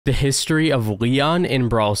The history of Leon in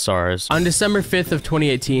Brawl Stars. On December 5th of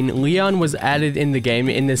 2018, Leon was added in the game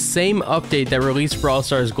in the same update that released Brawl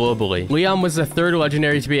Stars globally. Leon was the third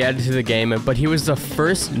legendary to be added to the game, but he was the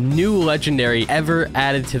first new legendary ever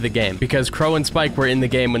added to the game, because Crow and Spike were in the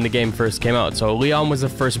game when the game first came out, so Leon was the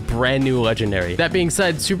first brand new legendary. That being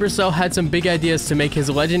said, Supercell had some big ideas to make his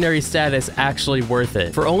legendary status actually worth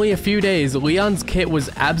it. For only a few days, Leon's kit was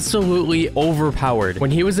absolutely overpowered. When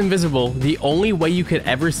he was invisible, the only way you could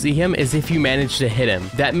ever see him is if you managed to hit him.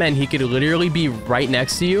 That meant he could literally be right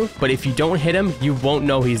next to you, but if you don't hit him, you won't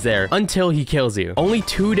know he's there until he kills you. Only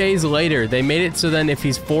 2 days later, they made it so then if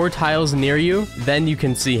he's 4 tiles near you, then you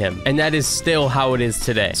can see him. And that is still how it is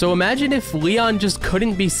today. So imagine if Leon just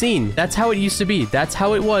couldn't be seen. That's how it used to be. That's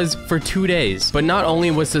how it was for 2 days. But not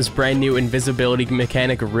only was this brand new invisibility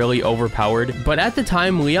mechanic really overpowered, but at the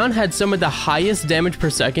time, Leon had some of the highest damage per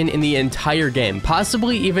second in the entire game,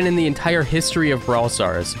 possibly even in the entire history of Brawl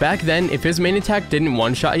Stars. Back then, if his main attack didn't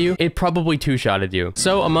one-shot you, it probably two-shotted you.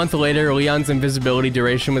 So a month later, Leon's invisibility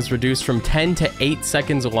duration was reduced from 10 to 8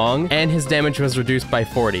 seconds long, and his damage was reduced by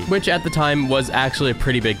 40, which at the time was actually a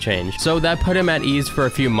pretty big change. So that put him at ease for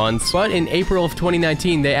a few months, but in April of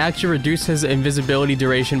 2019, they actually reduced his invisibility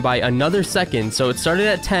duration by another second, so it started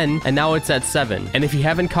at 10, and now it's at 7. And if you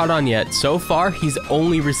haven't caught on yet, so far, he's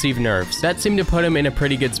only received nerfs. That seemed to put him in a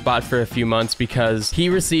pretty good spot for a few months because he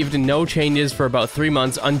received no changes for about 3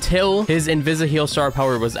 months until his Invisi-Heal star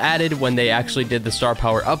power was added when they actually did the star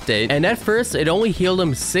power update. And at first, it only healed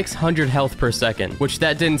him 600 health per second, which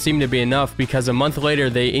that didn't seem to be enough because a month later,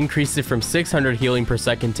 they increased it from 600 healing per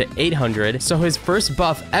second to 800. So his first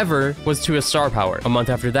buff ever was to a star power. A month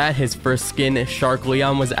after that, his first skin, Shark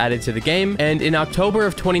Leon, was added to the game. And in October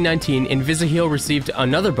of 2019, Invisi-Heal received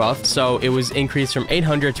another buff, so it was increased from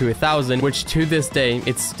 800 to 1000, which to this day,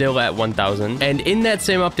 it's still at 1000. And in that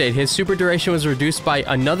same update, his super duration was reduced by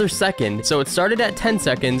another second, so it started at 10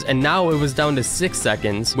 seconds, and now it was down to 6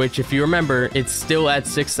 seconds, which if you remember, it's still at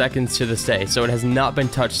 6 seconds to this day, so it has not been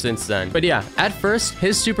touched since then. But yeah, at first,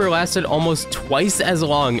 his super lasted almost twice as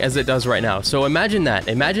long as it does right now, so imagine that.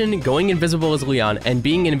 Imagine going invisible as Leon and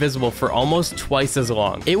being invisible for almost twice as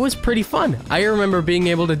long. It was pretty fun. I remember being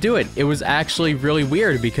able to do it. It was actually really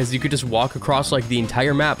weird because you could just walk across like the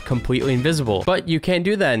entire map completely invisible, but you can't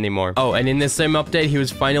do that anymore. Oh, and in this same update, he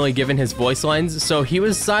was finally given his voice lines, so he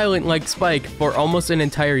was silent like Spike for almost an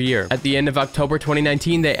entire year. At the end of October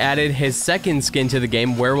 2019, they added his second skin to the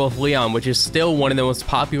game, Werewolf Leon, which is still one of the most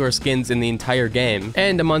popular skins in the entire game.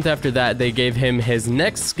 And a month after that, they gave him his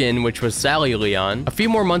next skin, which was Sally Leon. A few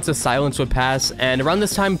more months of silence would pass, and around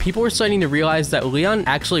this time, people were starting to realize that Leon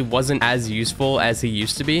actually wasn't as useful as he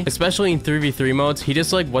used to be, especially in 3v3 modes. He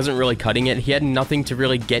just like wasn't really cutting it. He had nothing to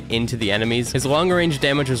really get into the enemies. His long range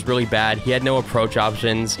damage was really bad. He had no approach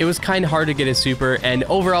options. It was kind of hard to get his super, and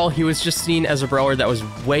overall, he was just seen as a brawler that was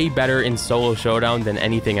way better in solo showdown than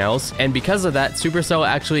anything else. And because of that, Supercell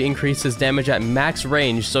actually increased his damage at max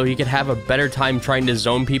range so he could have a better time trying to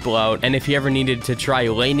zone people out. And if he ever needed to try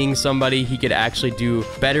laning somebody, he could actually do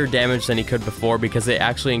better damage than he could before because they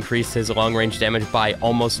actually increased his long range damage by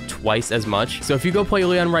almost twice as much. So if you go play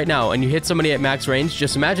Leon right now and you hit somebody at max range,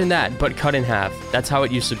 just imagine that, but cut in half. That's how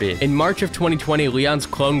it used to be. In March of 2020, Leon's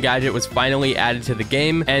clone gadget was finally added to the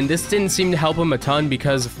game, and this didn't seem to help him a ton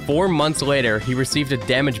because 4 months later, he received a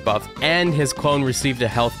damage buff and his clone received a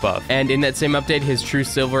health buff. And in that same update, his True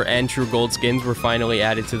Silver and True Gold skins were finally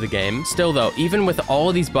added to the game. Still though, even with all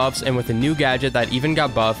of these buffs and with a new gadget that even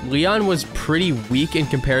got buffed, Leon was pretty weak in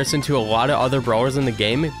comparison to a lot of other brawlers in the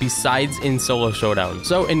game besides in solo showdown.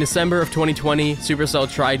 So in December of 2020,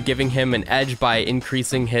 Supercell tried giving him an edge by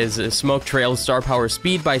increasing his Smoke Trail star power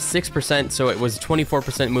speed by 6%, so it was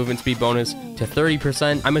 24% movement speed bonus to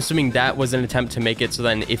 30%. I'm assuming that was an attempt to make it so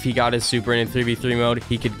then if he got his super in a 3v3 mode,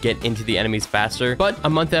 he could get into the enemies faster. But a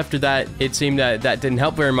month after that, it seemed that that didn't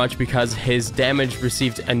help very much because his damage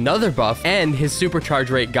received another buff and his supercharge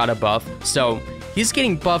rate got a buff. So he's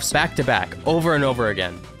getting buffs back to back over and over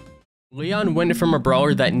again. Leon went from a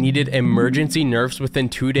brawler that needed emergency nerfs within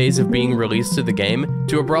 2 days of being released to the game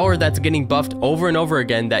to a brawler that's getting buffed over and over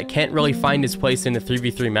again that can't really find his place in the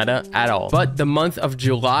 3v3 meta at all. But the month of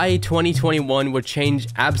July 2021 would change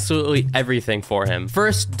absolutely everything for him.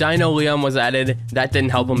 First, Dino Leon was added. That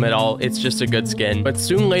didn't help him at all. It's just a good skin. But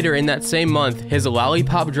soon later in that same month, his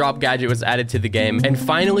Lollipop Drop gadget was added to the game. And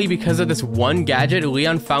finally, because of this one gadget,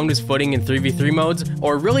 Leon found his footing in 3v3 modes,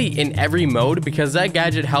 or really in every mode, because that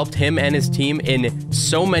gadget helped him and his team in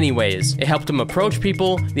so many ways. It helped him approach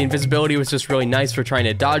people. The invisibility was just really nice for trying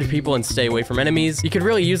to dodge people and stay away from enemies. You could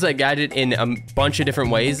really use that gadget in a bunch of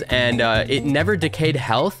different ways, and it never decayed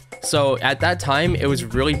health. So at that time, it was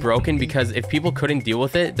really broken because if people couldn't deal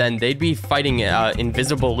with it, then they'd be fighting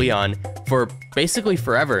invisible Leon for basically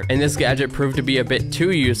forever. And this gadget proved to be a bit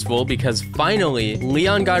too useful because finally,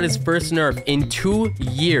 Leon got his first nerf in 2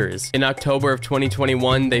 years. In October of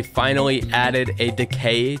 2021, they finally added a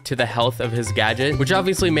decay to the health of his gadget, which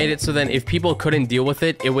obviously made it so then if people couldn't deal with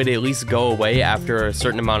it, it would at least go away after a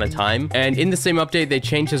certain amount of time. And in the same update, they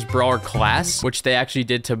changed his brawler class, which they actually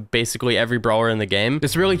did to basically every brawler in the game.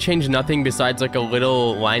 This really changed nothing besides like a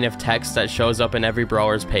little line of text that shows up in every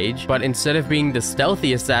brawler's page. But instead of being the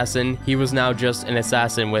stealthy assassin, he was now just an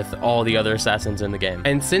assassin with all the other assassins in the game.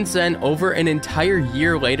 And since then, over an entire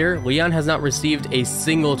year later, Leon has not received a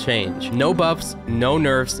single change. No buffs, no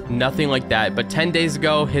nerfs, nothing like that. But 10 days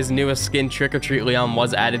ago, his newest skin, Trick or Treat Leon,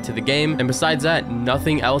 was added to the game. And besides that,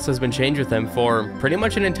 nothing else has been changed with him for pretty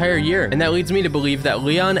much an entire year. And that leads me to believe that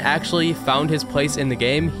Leon actually found his place in the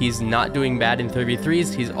game. He's not doing bad in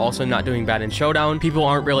 3v3s. He's also not doing bad in Showdown. People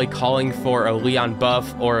aren't really calling for a Leon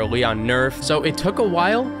buff or a Leon nerf. So it took a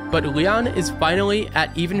while, but Leon is finally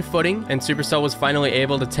at even footing, and Supercell was finally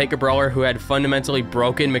able to take a brawler who had fundamentally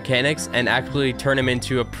broken mechanics and actually turn him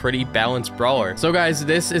into a pretty balanced brawler. So guys,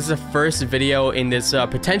 this is the first video in this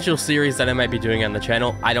potential series that I might be doing on the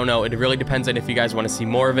channel. I don't know. It really depends on if you guys want to see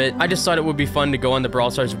more of it. I just thought it would be fun to go on the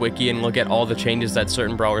Brawl Stars wiki and look at all the changes that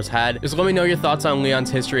certain brawlers had. Just let me know your thoughts on Leon's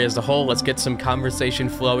history as a whole. Let's get some conversation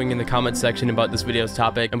flowing in the comment section about this video's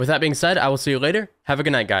topic. And with that being said, I will see you later. Have a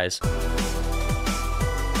good night, guys.